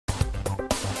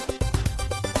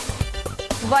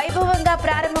వైభవంగా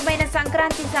ప్రారంభమైన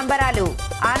సంక్రాంతి సంబరాలు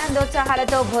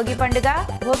ఆనందోత్సాహాలతో భోగి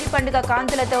పండుగ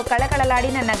కాంతులతో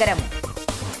కళకళలాడిన నగరం.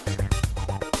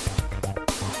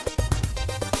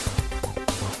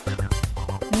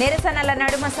 నిరసనల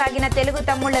నడుమ సాగిన తెలుగు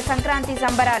తమ్ముళ్ల సంక్రాంతి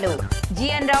సంబరాలు.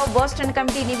 జీఎన్ రావు బోస్టన్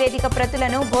కమిటీ నివేదిక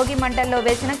ప్రతులను భోగి మంటల్లో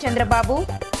వేసిన చంద్రబాబు.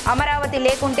 అమరావతి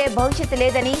లేకుంటే భవిష్యత్తు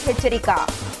లేదని హెచ్చరిక.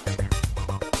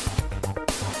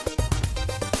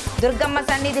 దుర్గమ్మ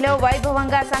సన్నిధిలో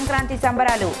వైభవంగా సంక్రాంతి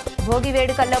సంబరాలు. భోగి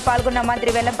వేడుకల్లో పాల్గొన్న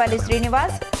మంత్రి వెల్లంపల్లి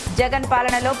శ్రీనివాస్. జగన్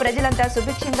పాలనలో ప్రజలంతా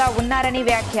సుభిక్షంగా ఉన్నారని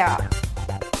వ్యాఖ్య.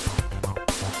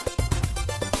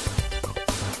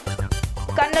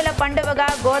 కన్నుల పండువగా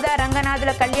గోదా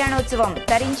రంగనాథుల కళ్యాణోత్సవం.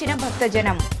 తరించిన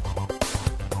భక్తజనం.